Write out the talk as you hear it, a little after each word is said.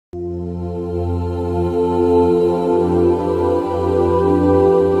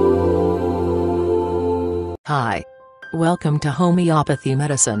Hi. Welcome to Homeopathy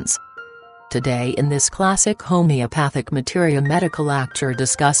Medicines. Today in this classic Homeopathic Materia Medica lecture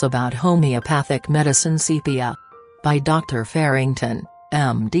discuss about Homeopathic Medicine Sepia by Dr. Farrington,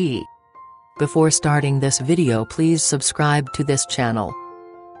 MD. Before starting this video, please subscribe to this channel.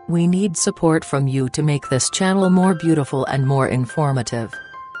 We need support from you to make this channel more beautiful and more informative.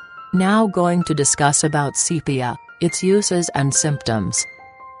 Now going to discuss about Sepia, its uses and symptoms.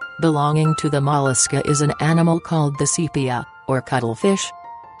 Belonging to the mollusca is an animal called the sepia, or cuttlefish.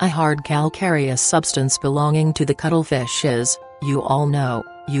 A hard calcareous substance belonging to the cuttlefish is, you all know,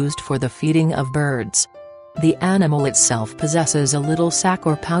 used for the feeding of birds. The animal itself possesses a little sac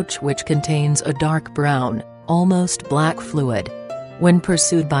or pouch which contains a dark brown, almost black fluid. When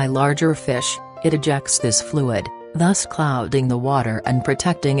pursued by larger fish, it ejects this fluid, thus clouding the water and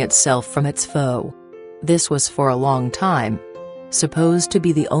protecting itself from its foe. This was for a long time supposed to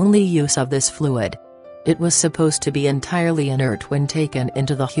be the only use of this fluid. It was supposed to be entirely inert when taken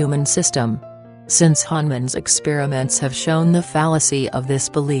into the human system. Since Hahnemann's experiments have shown the fallacy of this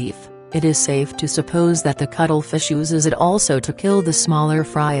belief, it is safe to suppose that the cuttlefish uses it also to kill the smaller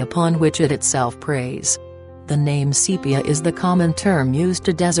fry upon which it itself preys. The name sepia is the common term used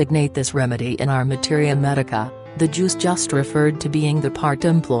to designate this remedy in our Materia Medica, the juice just referred to being the part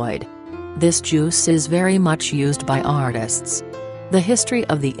employed. This juice is very much used by artists. The history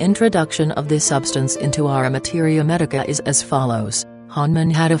of the introduction of this substance into our Materia Medica is as follows.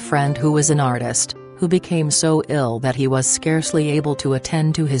 Hahnemann had a friend who was an artist, who became so ill that he was scarcely able to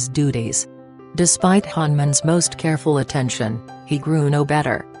attend to his duties. Despite Hahnemann's most careful attention, he grew no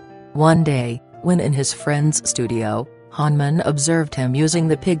better. One day, when in his friend's studio, Hahnemann observed him using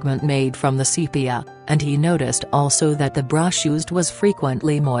the pigment made from the sepia, and he noticed also that the brush used was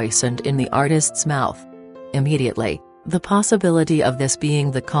frequently moistened in the artist's mouth. Immediately, the possibility of this being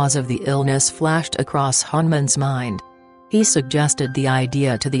the cause of the illness flashed across Hahnemann's mind. He suggested the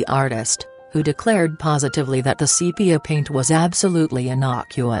idea to the artist, who declared positively that the sepia paint was absolutely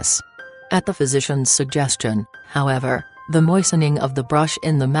innocuous. At the physician's suggestion, however, the moistening of the brush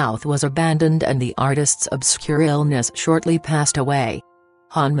in the mouth was abandoned and the artist's obscure illness shortly passed away.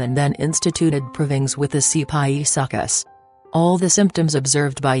 Hahnemann then instituted provings with the sepia succus. All the symptoms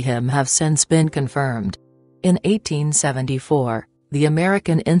observed by him have since been confirmed. In 1874, the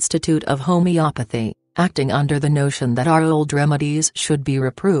American Institute of Homeopathy, acting under the notion that our old remedies should be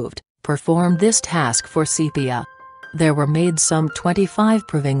reproved, performed this task for sepia. There were made some 25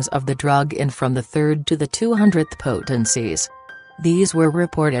 provings of the drug in from the 3rd to the 200th potencies. These were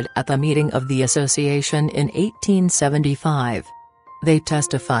reported at the meeting of the association in 1875. They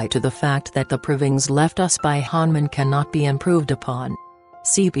testify to the fact that the provings left us by Hahnemann cannot be improved upon.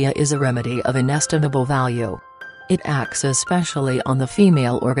 Sepia is a remedy of inestimable value. It acts especially on the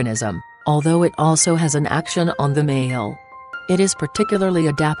female organism, although it also has an action on the male. It is particularly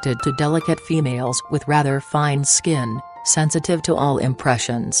adapted to delicate females with rather fine skin, sensitive to all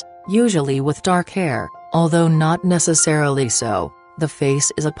impressions, usually with dark hair, although not necessarily so. The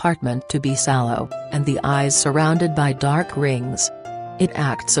face is apparent to be sallow, and the eyes surrounded by dark rings. It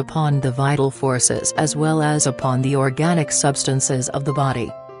acts upon the vital forces as well as upon the organic substances of the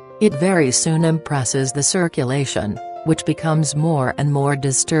body. It very soon impresses the circulation, which becomes more and more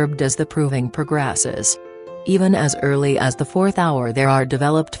disturbed as the proving progresses. Even as early as the 4th hour there are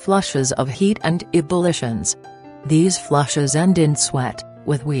developed flushes of heat and ebullitions. These flushes end in sweat,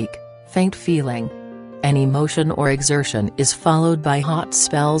 with weak, faint feeling. Any motion or exertion is followed by hot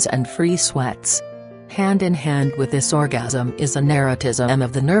spells and free sweats. Hand in hand with this orgasm is a neuroticism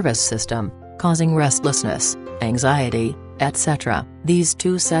of the nervous system, causing restlessness, anxiety, etc. These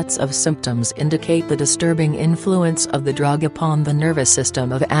two sets of symptoms indicate the disturbing influence of the drug upon the nervous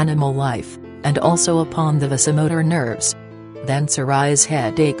system of animal life, and also upon the vasomotor nerves. Thence arise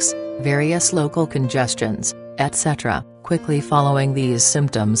headaches, various local congestions, etc. Quickly following these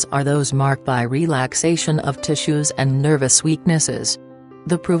symptoms are those marked by relaxation of tissues and nervous weaknesses.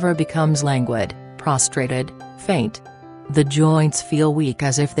 The prover becomes languid, prostrated, faint. The joints feel weak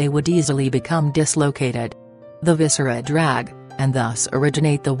as if they would easily become dislocated. The viscera drag, and thus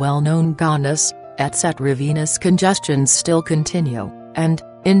originate the well-known gonus, etc. Venous congestions still continue, and,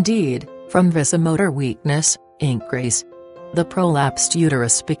 indeed, from vasomotor weakness, increase. The prolapsed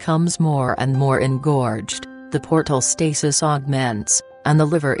uterus becomes more and more engorged, the portal stasis augments, and the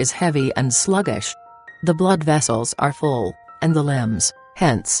liver is heavy and sluggish. The blood vessels are full, and the limbs,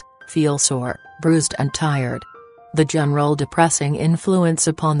 hence, feel sore, bruised and tired. The general depressing influence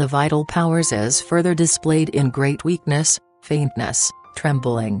upon the vital powers is further displayed in great weakness, faintness,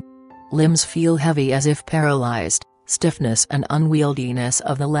 trembling. Limbs feel heavy as if paralyzed, stiffness and unwieldiness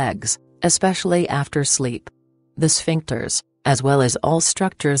of the legs, especially after sleep, The sphincters, as well as all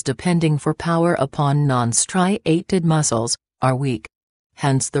structures depending for power upon non-striated muscles, are weak.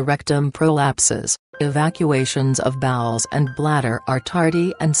 Hence the rectum prolapses, evacuations of bowels and bladder are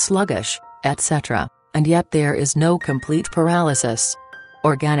tardy and sluggish, etc., and yet there is no complete paralysis.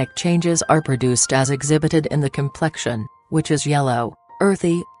 Organic changes are produced as exhibited in the complexion, which is yellow,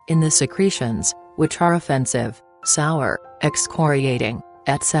 earthy, in the secretions, which are offensive, sour, excoriating,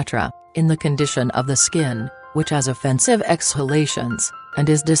 etc., in the condition of the skin, which has offensive exhalations, and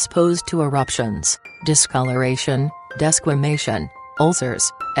is disposed to eruptions, discoloration, desquamation, ulcers,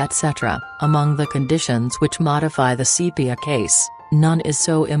 etc. Among the conditions which modify the sepia case, none is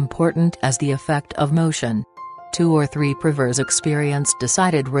so important as the effect of motion. 2 or 3 provers experienced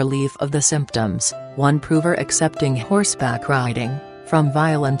decided relief of the symptoms, 1 prover accepting horseback riding, from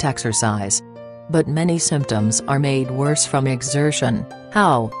violent exercise. But many symptoms are made worse from exertion.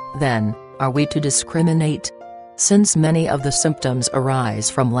 How, then, are we to discriminate? Since many of the symptoms arise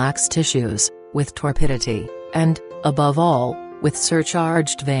from lax tissues, with torpidity, and, above all, with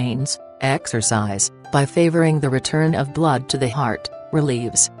surcharged veins, exercise, by favoring the return of blood to the heart,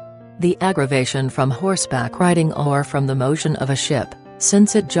 relieves the aggravation from horseback riding or from the motion of a ship,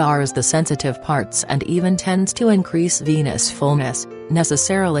 since it jars the sensitive parts and even tends to increase venous fullness,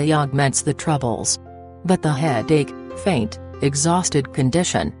 necessarily augments the troubles. But the headache, faint, exhausted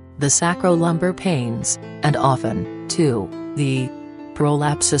condition, the sacrolumbar pains, and often, too, the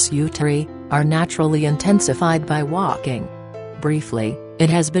prolapsus uteri, are naturally intensified by walking. Briefly,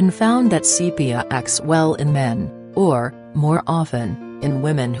 it has been found that sepia acts well in men, or, more often, in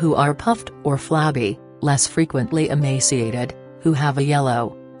women who are puffed or flabby, less frequently emaciated, who have a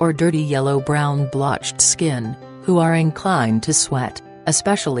yellow, or dirty yellow-brown blotched skin, who are inclined to sweat,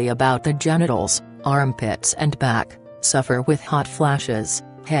 especially about the genitals, armpits and back, suffer with hot flashes,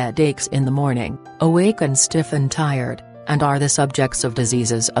 headaches in the morning, awaken stiff and tired, and are the subjects of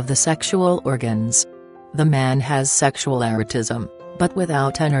diseases of the sexual organs. The man has sexual erotism, but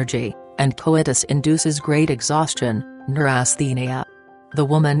without energy, and coitus induces great exhaustion, neurasthenia. The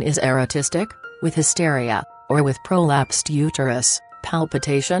woman is erotistic, with hysteria, or with prolapsed uterus,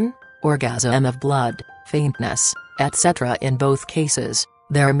 palpitation, orgasm of blood, faintness, etc. In both cases,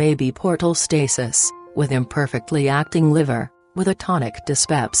 there may be portal stasis, with imperfectly acting liver, with atonic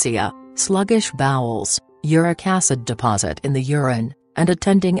dyspepsia, sluggish bowels, uric acid deposit in the urine, and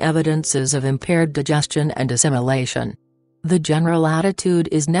attending evidences of impaired digestion and assimilation. The general attitude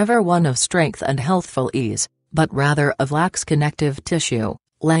is never one of strength and healthful ease, but rather of lax connective tissue,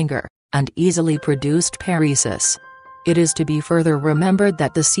 languor, and easily produced paresis. It is to be further remembered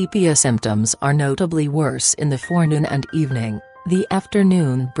that the sepia symptoms are notably worse in the forenoon and evening, the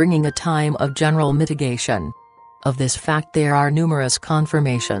afternoon bringing a time of general mitigation. Of this fact there are numerous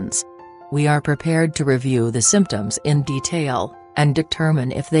confirmations. We are prepared to review the symptoms in detail, and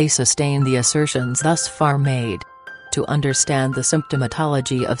determine if they sustain the assertions thus far made. To understand the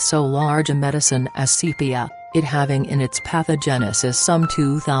symptomatology of so large a medicine as sepia, it having in its pathogenesis some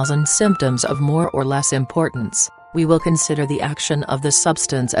 2,000 symptoms of more or less importance, we will consider the action of the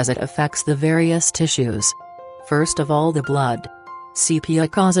substance as it affects the various tissues. First of all, the blood. Sepia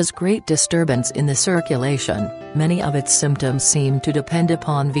causes great disturbance in the circulation. Many of its symptoms seem to depend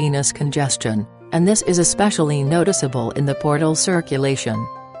upon venous congestion, and this is especially noticeable in the portal circulation.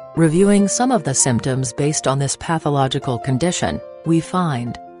 Reviewing some of the symptoms based on this pathological condition, we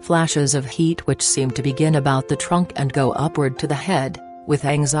find flashes of heat which seem to begin about the trunk and go upward to the head, with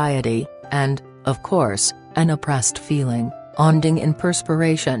anxiety, and, of course, an oppressed feeling, ending in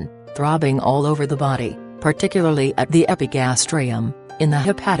perspiration, throbbing all over the body, particularly at the epigastrium, in the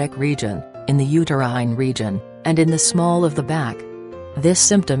hepatic region, in the uterine region, and in the small of the back. This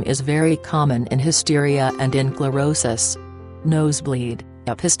symptom is very common in hysteria and in chlorosis. Nosebleed,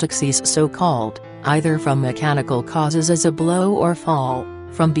 epistaxis so called, either from mechanical causes as a blow or fall,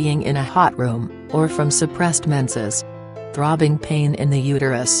 from being in a hot room, or from suppressed menses. Throbbing pain in the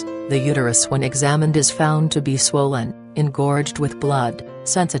uterus when examined is found to be swollen, engorged with blood,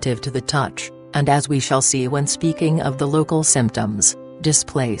 sensitive to the touch, and as we shall see when speaking of the local symptoms,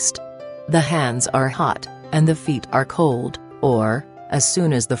 displaced. The hands are hot, and the feet are cold, or, as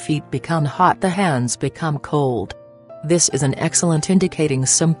soon as the feet become hot the hands become cold. This is an excellent indicating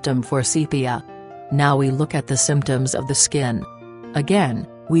symptom for sepia. Now we look at the symptoms of the skin. Again,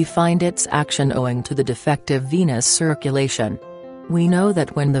 we find its action owing to the defective venous circulation. We know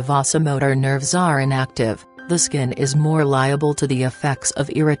that when the vasomotor nerves are inactive, the skin is more liable to the effects of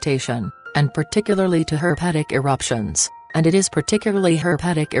irritation, and particularly to herpetic eruptions, and it is particularly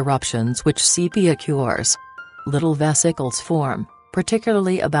herpetic eruptions which sepia cures. Little vesicles form,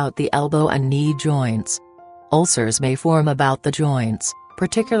 particularly about the elbow and knee joints. Ulcers may form about the joints,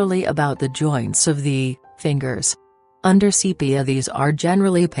 particularly about the joints of the fingers. Under sepia these are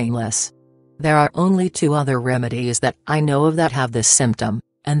generally painless. There are only 2 other remedies that I know of that have this symptom,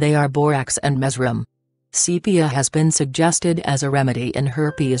 and they are borax and mesrem. Sepia has been suggested as a remedy in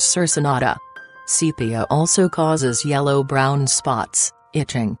herpes circinata. Sepia also causes yellow-brown spots,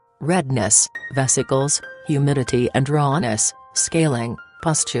 itching, redness, vesicles, humidity and rawness, scaling,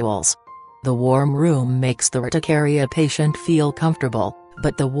 pustules. The warm room makes the urticaria patient feel comfortable,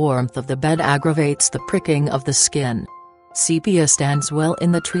 but the warmth of the bed aggravates the pricking of the skin. Sepia stands well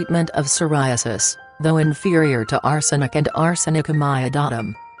in the treatment of psoriasis, though inferior to arsenic and arsenicum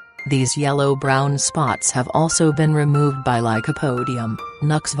iodatum. These yellow-brown spots have also been removed by lycopodium,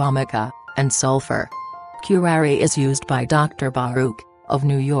 nux vomica, and sulfur. Curare is used by Dr. Boericke, of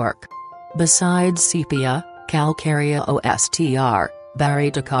New York. Besides sepia, calcarea ostr,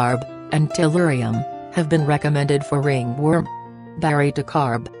 baritacarb, and tellurium have been recommended for ringworm.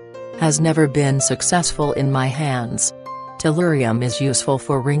 Baritacarb has never been successful in my hands. Tellurium is useful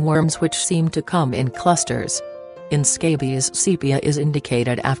for ringworms which seem to come in clusters. In scabies, sepia is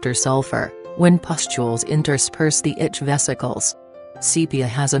indicated after sulfur, when pustules intersperse the itch vesicles. Sepia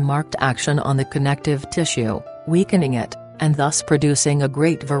has a marked action on the connective tissue, weakening it, and thus producing a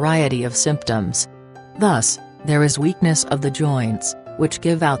great variety of symptoms. Thus, there is weakness of the joints, which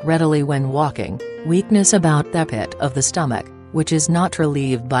give out readily when walking, weakness about the pit of the stomach, which is not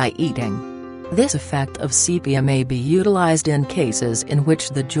relieved by eating. This effect of sepia may be utilized in cases in which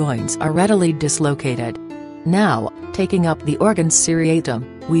the joints are readily dislocated. Now, taking up the organ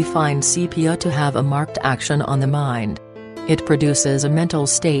seriatim, we find sepia to have a marked action on the mind. It produces a mental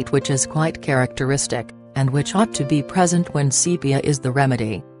state which is quite characteristic, and which ought to be present when sepia is the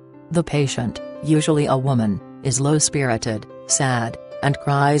remedy. The patient, usually a woman, is low-spirited, sad, and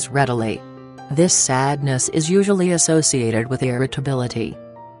cries readily. This sadness is usually associated with irritability.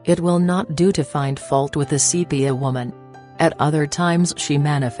 It will not do to find fault with a sepia woman. At other times she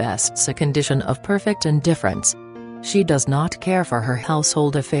manifests a condition of perfect indifference. She does not care for her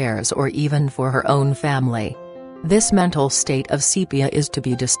household affairs or even for her own family. This mental state of sepia is to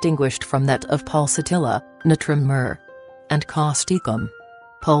be distinguished from that of pulsatilla, natrum myrrh, and causticum.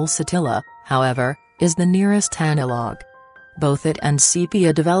 Pulsatilla, however, is the nearest analog. Both it and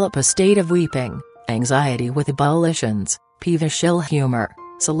sepia develop a state of weeping, anxiety with ebullitions, peevish ill humor,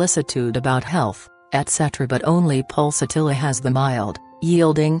 solicitude about health, etc. But only pulsatilla has the mild,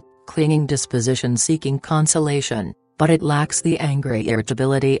 yielding, clinging disposition seeking consolation, but it lacks the angry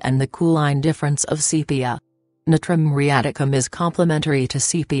irritability and the cool indifference of sepia. Natrum muriaticum is complementary to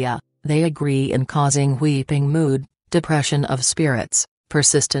sepia. They agree in causing weeping mood, depression of spirits,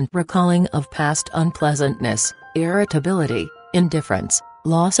 persistent recalling of past unpleasantness, irritability, indifference,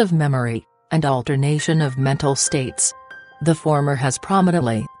 loss of memory, and alternation of mental states. The former has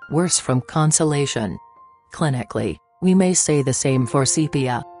prominently, worse from consolation. Clinically, we may say the same for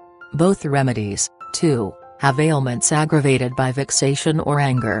sepia. Both remedies, too, have ailments aggravated by vexation or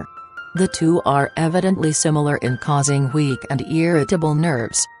anger. The two are evidently similar in causing weak and irritable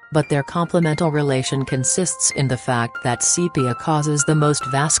nerves, but their complemental relation consists in the fact that sepia causes the most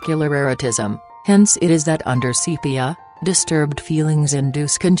vascular irritism, hence it is that under sepia, disturbed feelings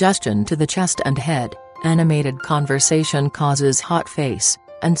induce congestion to the chest and head, animated conversation causes hot face,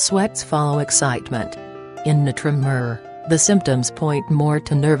 and sweats follow excitement. In natrum myrrh, the symptoms point more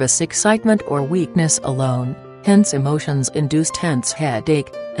to nervous excitement or weakness alone, hence emotions induce tense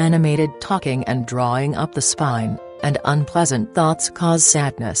headache, animated talking and drawing up the spine, and unpleasant thoughts cause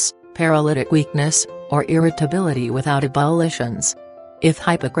sadness, paralytic weakness, or irritability without ebullitions. If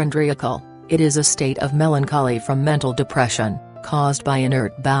hypochondriacal, it is a state of melancholy from mental depression, caused by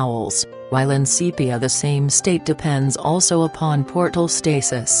inert bowels, while in sepia the same state depends also upon portal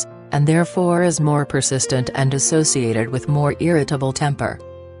stasis, and therefore is more persistent and associated with more irritable temper.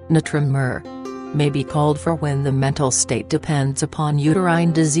 Natrum myrrh may be called for when the mental state depends upon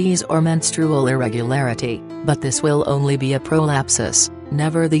uterine disease or menstrual irregularity, but this will only be a prolapsus,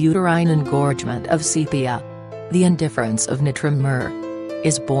 never the uterine engorgement of sepia. The indifference of natrum myrrh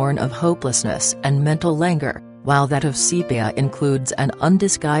is born of hopelessness and mental languor, while that of sepia includes an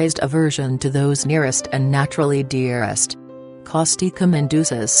undisguised aversion to those nearest and naturally dearest. Causticum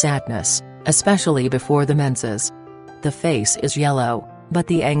induces sadness, especially before the menses. The face is yellow, but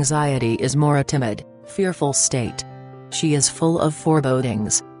the anxiety is more a timid, fearful state. She is full of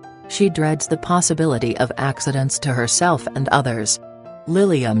forebodings. She dreads the possibility of accidents to herself and others.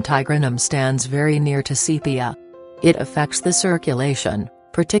 Lilium tigrinum stands very near to sepia. It affects the circulation,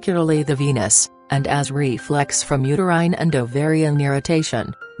 particularly the venous, and as reflex from uterine and ovarian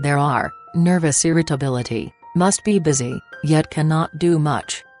irritation, there are nervous irritability, Must be busy, yet cannot do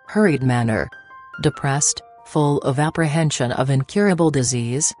much, hurried manner. Depressed, full of apprehension of incurable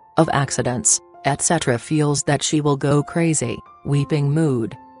disease, of accidents, etc. Feels that she will go crazy, weeping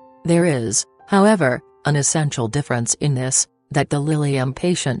mood. There is, however, an essential difference in this, that the Lilium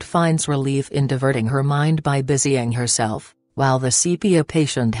patient finds relief in diverting her mind by busying herself, while the Sepia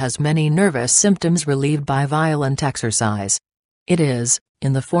patient has many nervous symptoms relieved by violent exercise. It is,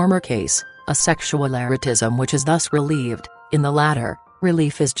 in the former case, a sexual erotism which is thus relieved; in the latter,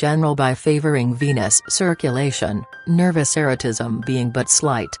 relief is general by favoring venous circulation, nervous erotism being but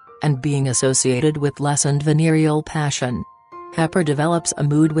slight, and being associated with lessened venereal passion. Hepper develops a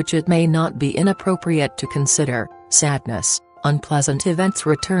mood which it may not be inappropriate to consider: sadness, unpleasant events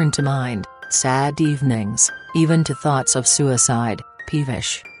return to mind, sad evenings, even to thoughts of suicide,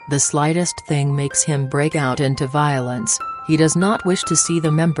 peevish, the slightest thing makes him break out into violence. He does not wish to see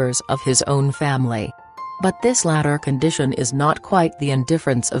the members of his own family. But this latter condition is not quite the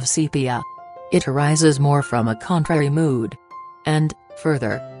indifference of Sepia. It arises more from a contrary mood. And,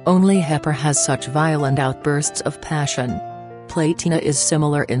 further, only Hepper has such violent outbursts of passion. Platina is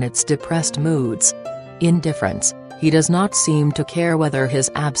similar in its depressed moods. Indifference, he does not seem to care whether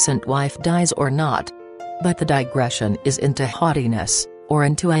his absent wife dies or not. But the digression is into haughtiness, or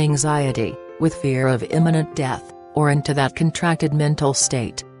into anxiety, with fear of imminent death, or into that contracted mental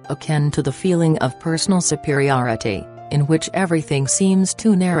state, akin to the feeling of personal superiority, in which everything seems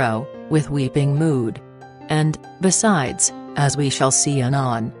too narrow, with weeping mood. And, besides, as we shall see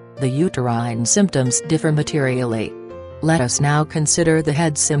anon, the uterine symptoms differ materially. Let us now consider the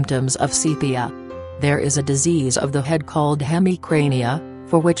head symptoms of Sepia. There is a disease of the head called hemicrania,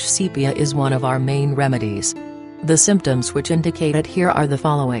 for which Sepia is one of our main remedies. The symptoms which indicate it here are the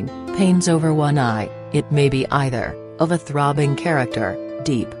following: pains over one eye, it may be either of a throbbing character,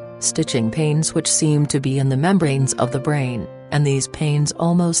 deep, stitching pains which seem to be in the membranes of the brain, and these pains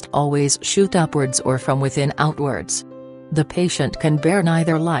almost always shoot upwards or from within outwards. The patient can bear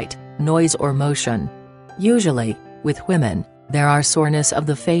neither light, noise or motion. Usually, with women, there are soreness of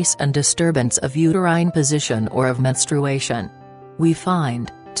the face and disturbance of uterine position or of menstruation. We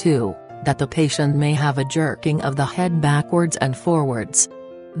find, too, that the patient may have a jerking of the head backwards and forwards.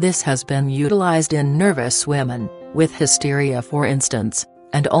 This has been utilized in nervous women, with hysteria for instance,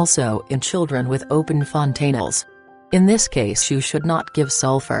 and also in children with open fontanelles. In this case you should not give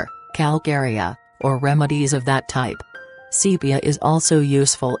sulfur, calcarea, or remedies of that type. Sepia is also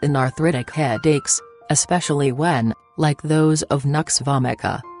useful in arthritic headaches, especially when, like those of nux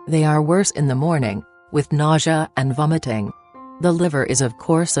vomica, they are worse in the morning, with nausea and vomiting. The liver is of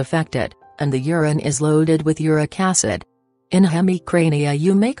course affected, and the urine is loaded with uric acid. In hemicrania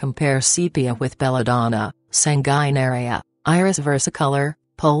you may compare Sepia with belladonna, sanguinaria, iris versicolor,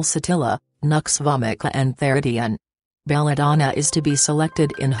 pulsatilla, nux vomica and theridion. Belladonna is to be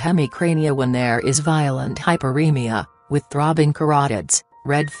selected in hemicrania when there is violent hyperemia, with throbbing carotids,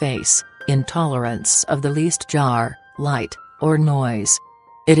 red face, intolerance of the least jar, light, or noise.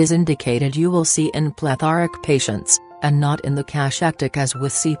 It is indicated you will see in plethoric patients, and not in the cachectic as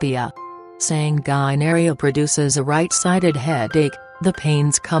with Sepia. Sanguinaria produces a right-sided headache, the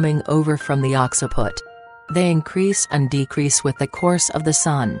pains coming over from the occiput. They increase and decrease with the course of the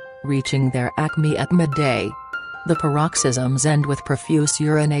sun, reaching their acme at midday. The paroxysms end with profuse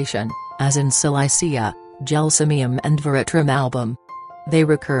urination, as in silicea, gelsemium and veratrum album. They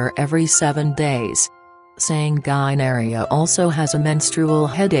recur every 7 days. Sanguinaria also has a menstrual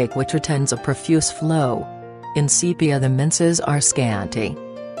headache which attends a profuse flow. In Sepia the menses are scanty.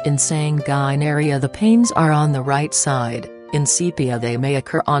 In sanguinaria the pains are on the right side, in Sepia they may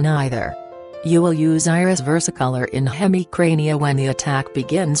occur on either. You will use iris versicolor in hemicrania when the attack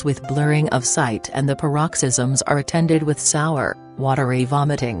begins with blurring of sight and the paroxysms are attended with sour, watery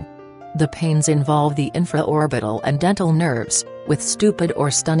vomiting. The pains involve the infraorbital and dental nerves, with stupid or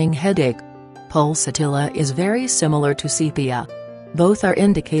stunning headache. Pulsatilla is very similar to Sepia. Both are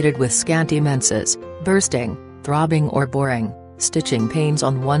indicated with scanty menses, bursting, throbbing or boring, stitching pains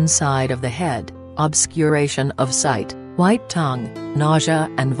on one side of the head, obscuration of sight, white tongue, nausea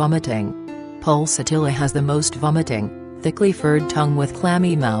and vomiting. Pulsatilla has the most vomiting, thickly furred tongue with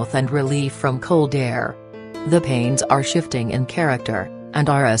clammy mouth and relief from cold air. The pains are shifting in character, and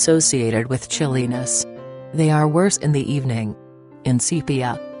are associated with chilliness. They are worse in the evening. In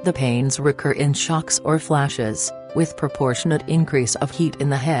Sepia, the pains recur in shocks or flashes, with proportionate increase of heat in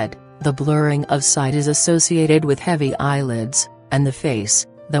the head. The blurring of sight is associated with heavy eyelids, and the face,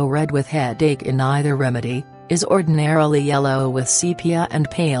 though red with headache in either remedy, is ordinarily yellow with Sepia and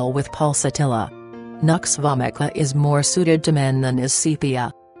pale with pulsatilla. Nux vomica is more suited to men than is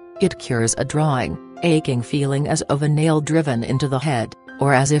Sepia. It cures a drawing, aching feeling as of a nail driven into the head,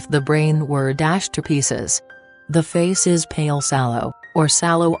 or as if the brain were dashed to pieces. The face is pale sallow, or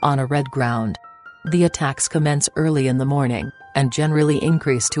sallow on a red ground. The attacks commence early in the morning, and generally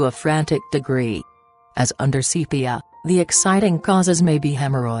increase to a frantic degree. As under sepia, the exciting causes may be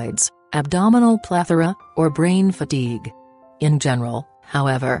hemorrhoids, abdominal plethora, or brain fatigue. In general,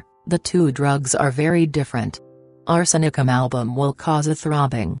 however, the two drugs are very different. Arsenicum album will cause a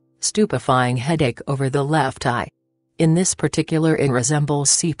throbbing, stupefying headache over the left eye. In this particular it resembles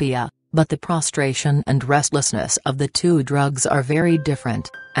sepia, but the prostration and restlessness of the two drugs are very different,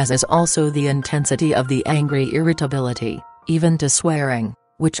 as is also the intensity of the angry irritability, even to swearing,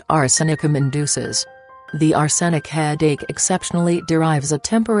 which arsenicum induces. The arsenic headache exceptionally derives a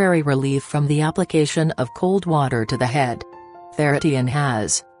temporary relief from the application of cold water to the head. Farrington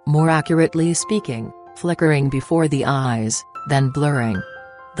has, more accurately speaking, flickering before the eyes, then blurring.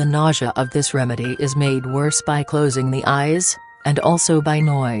 The nausea of this remedy is made worse by closing the eyes, and also by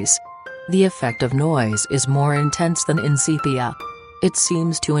noise. The effect of noise is more intense than in sepia. It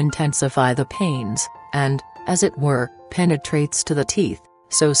seems to intensify the pains, and, as it were, penetrates to the teeth,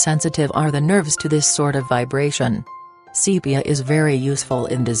 so sensitive are the nerves to this sort of vibration. Sepia is very useful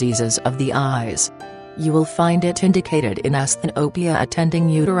in diseases of the eyes. You will find it indicated in asthenopia attending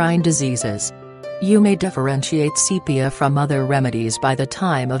uterine diseases. You may differentiate sepia from other remedies by the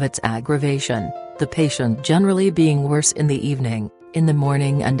time of its aggravation, the patient generally being worse in the evening. In the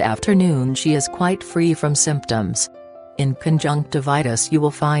morning and afternoon she is quite free from symptoms. In conjunctivitis you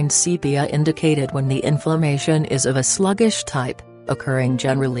will find sepia indicated when the inflammation is of a sluggish type, occurring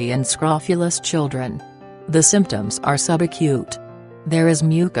generally in scrofulous children. The symptoms are subacute. There is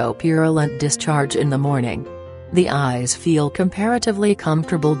mucopurulent discharge in the morning. The eyes feel comparatively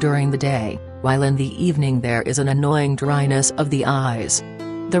comfortable during the day, while in the evening there is an annoying dryness of the eyes.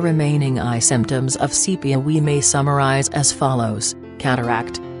 The remaining eye symptoms of sepia we may summarize as follows: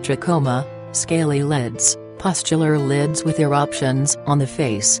 cataract, trachoma, scaly lids, pustular lids with eruptions on the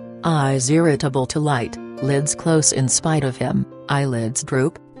face, eyes irritable to light, lids close in spite of him, eyelids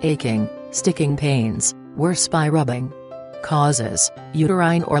droop, aching, sticking pains, worse by rubbing. Causes: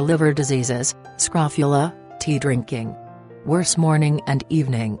 uterine or liver diseases, scrofula, tea drinking. Worse morning and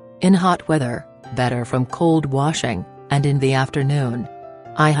evening, in hot weather, better from cold washing, and in the afternoon.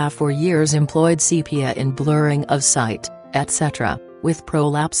 I have for years employed sepia in blurring of sight, etc., with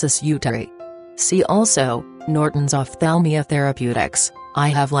prolapsus uteri. See also, Norton's ophthalmia therapeutics. I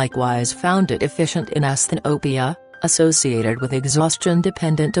have likewise found it efficient in asthenopia, associated with exhaustion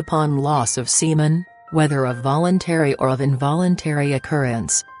dependent upon loss of semen, whether of voluntary or of involuntary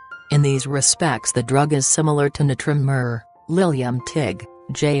occurrence. In these respects the drug is similar to natrum myrrh, lilium tig,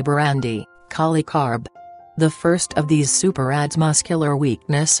 J. Boericke, Colicarb. The first of these superadds muscular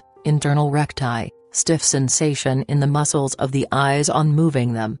weakness, internal recti, stiff sensation in the muscles of the eyes on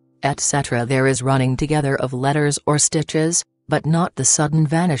moving them, etc. There is running together of letters or stitches, but not the sudden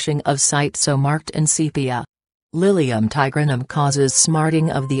vanishing of sight so marked in sepia. Lilium tigrinum causes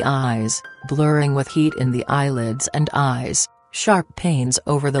smarting of the eyes, blurring with heat in the eyelids and eyes, sharp pains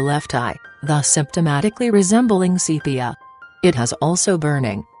over the left eye, thus symptomatically resembling sepia. It has also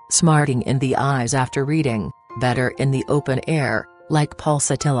burning, smarting in the eyes after reading, better in the open air, like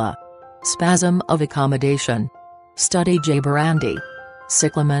pulsatilla. Spasm of accommodation. Study J. Boericke.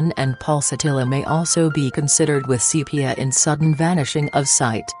 Cyclamen and pulsatilla may also be considered with sepia in sudden vanishing of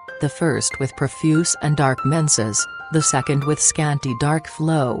sight, the first with profuse and dark menses, the second with scanty dark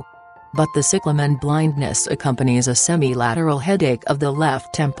flow. But the cyclamen blindness accompanies a semilateral headache of the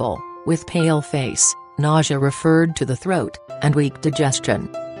left temple, with pale face, nausea referred to the throat, and weak digestion.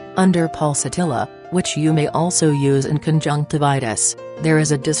 Under pulsatilla, which you may also use in conjunctivitis, there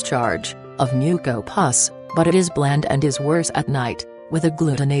is a discharge of mucopus, but it is bland and is worse at night, with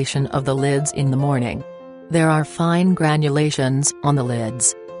agglutination of the lids in the morning. There are fine granulations on the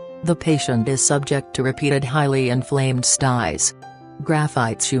lids. The patient is subject to repeated highly inflamed styes.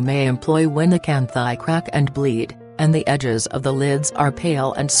 Graphites you may employ when the canthi crack and bleed, and the edges of the lids are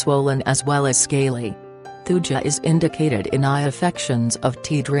pale and swollen as well as scaly. Thuja is indicated in eye affections of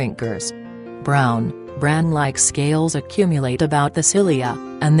tea drinkers. Brown, bran-like scales accumulate about the cilia,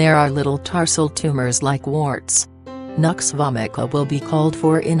 and there are little tarsal tumors like warts. Nux vomica will be called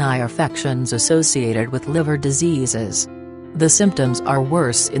for in eye affections associated with liver diseases. The symptoms are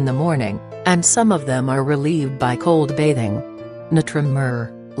worse in the morning, and some of them are relieved by cold bathing. Natrum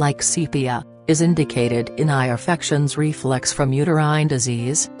myrrh, like sepia, is indicated in eye affections reflex from uterine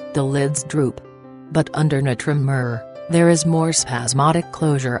disease, the lids droop. But under natrum myrrh, there is more spasmodic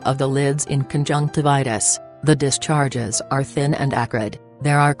closure of the lids in conjunctivitis, the discharges are thin and acrid,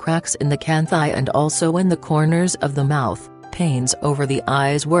 There are cracks in the canthi and also in the corners of the mouth, pains over the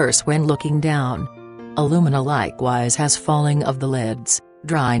eyes worse when looking down. Alumina likewise has falling of the lids,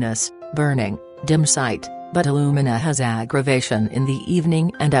 dryness, burning, dim sight, but alumina has aggravation in the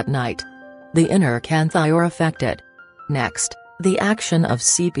evening and at night. The inner canthi are affected. Next, the action of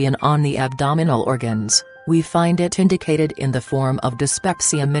sepia on the abdominal organs. We find it indicated in the form of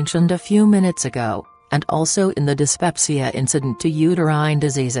dyspepsia mentioned a few minutes ago, and also in the dyspepsia incident to uterine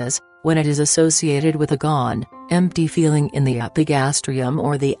diseases, when it is associated with a gone, empty feeling in the epigastrium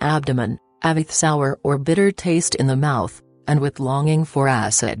or the abdomen, a with sour or bitter taste in the mouth, and with longing for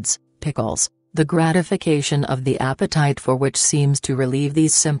acids, pickles, the gratification of the appetite for which seems to relieve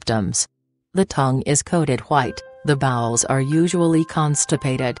these symptoms. The tongue is coated white, the bowels are usually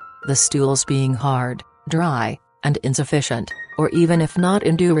constipated, the stools being hard, dry, and insufficient, or even if not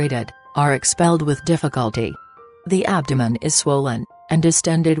indurated, are expelled with difficulty. The abdomen is swollen, and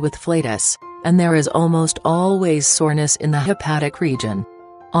distended with flatus, and there is almost always soreness in the hepatic region.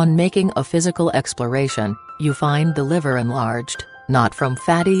 On making a physical exploration, you find the liver enlarged, not from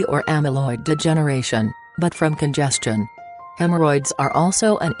fatty or amyloid degeneration, but from congestion. Hemorrhoids are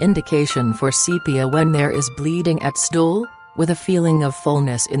also an indication for sepia when there is bleeding at stool, with a feeling of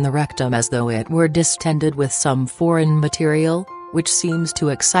fullness in the rectum as though it were distended with some foreign material, which seems to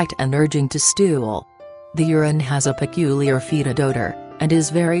excite an urging to stool. The urine has a peculiar fetid odor, and is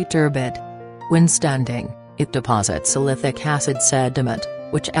very turbid. When standing, it deposits a lithic acid sediment,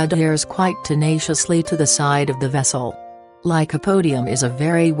 which adheres quite tenaciously to the side of the vessel. Lycopodium is a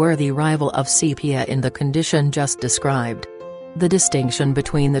very worthy rival of sepia in the condition just described. The distinction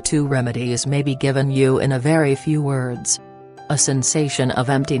between the two remedies may be given you in a very few words. A sensation of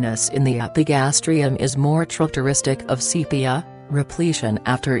emptiness in the epigastrium is more characteristic of sepia, repletion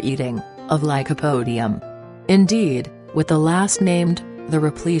after eating, of lycopodium. Indeed, with the last named, the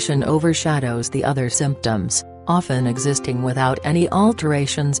repletion overshadows the other symptoms, often existing without any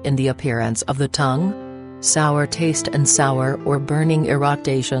alterations in the appearance of the tongue. Sour taste and sour or burning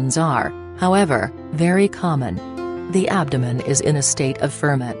eructations are, however, very common. The abdomen is in a state of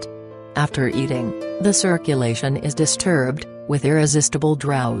ferment. After eating, the circulation is disturbed, with irresistible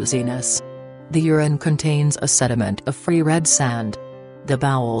drowsiness. The urine contains a sediment of free red sand. The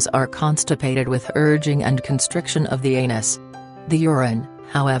bowels are constipated with urging and constriction of the anus. The urine,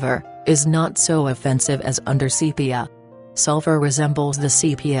 however, is not so offensive as under sepia. Sulfur resembles the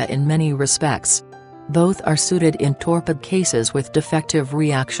sepia in many respects. Both are suited in torpid cases with defective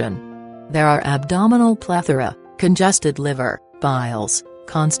reaction. There are abdominal plethora, congested liver, biles,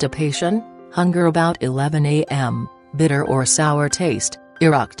 constipation, hunger about 11 am, bitter or sour taste,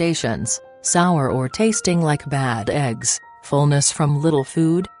 eructations, sour or tasting like bad eggs, fullness from little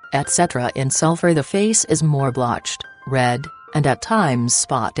food, etc. In sulfur the face is more blotched, red, and at times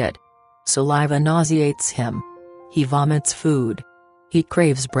spotted. Saliva nauseates him. He vomits food. He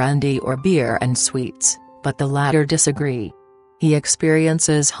craves brandy or beer and sweets, but the latter disagree. He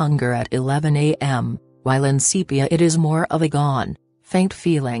experiences hunger at 11 am, while in sepia it is more of a gone, faint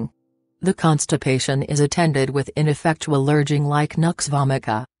feeling. The constipation is attended with ineffectual urging like nux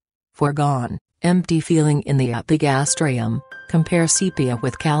vomica. For gone, empty feeling in the epigastrium, compare sepia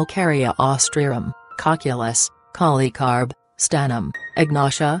with calcarea austrium, cocculus, polycarb, stanum,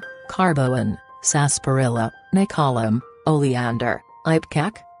 ignatia, carboin, sarsaparilla, nicolium, oleander,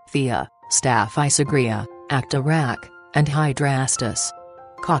 ipecac, thea, staphysagria, actorac, and hydrastis.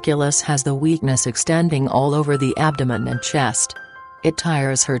 Cocculus has the weakness extending all over the abdomen and chest. It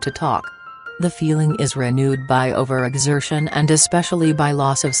tires her to talk. The feeling is renewed by overexertion and especially by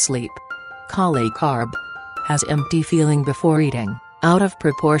loss of sleep. Polycarb has empty feeling before eating, out of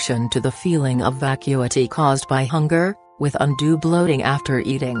proportion to the feeling of vacuity caused by hunger, with undue bloating after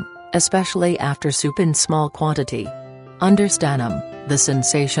eating, especially after soup in small quantity. Under stanum, the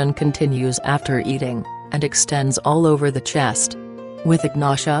sensation continues after eating, and extends all over the chest. With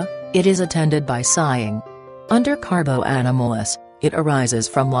ignatia, it is attended by sighing. Under carboanimalus, it arises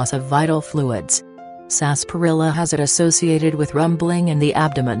from loss of vital fluids. Sarsaparilla has it associated with rumbling in the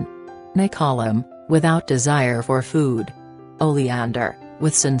abdomen. Nicolium, without desire for food. Oleander,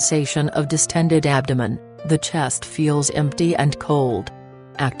 with sensation of distended abdomen, the chest feels empty and cold.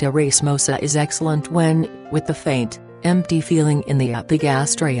 Actorasmosa is excellent when, with the faint, empty feeling in the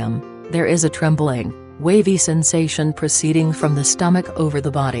epigastrium, there is a trembling, wavy sensation proceeding from the stomach over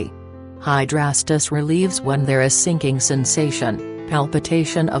the body. Hydrastis relieves when there is sinking sensation,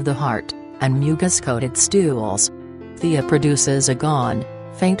 palpitation of the heart, and mucus-coated stools. Thea produces a gone,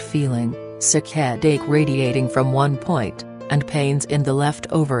 faint feeling, sick headache radiating from one point, and pains in the left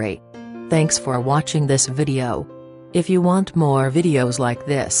ovary. Thanks for watching this video. If you want more videos like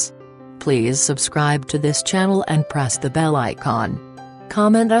this, please subscribe to this channel and press the bell icon.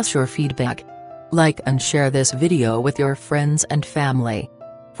 Comment us your feedback. Like and share this video with your friends and family.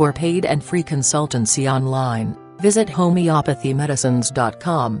 For paid and free consultancy online, visit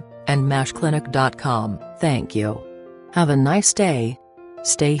homeopathymedicines.com and mashclinic.com. Thank you. Have a nice day.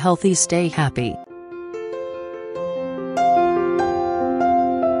 Stay healthy, stay happy.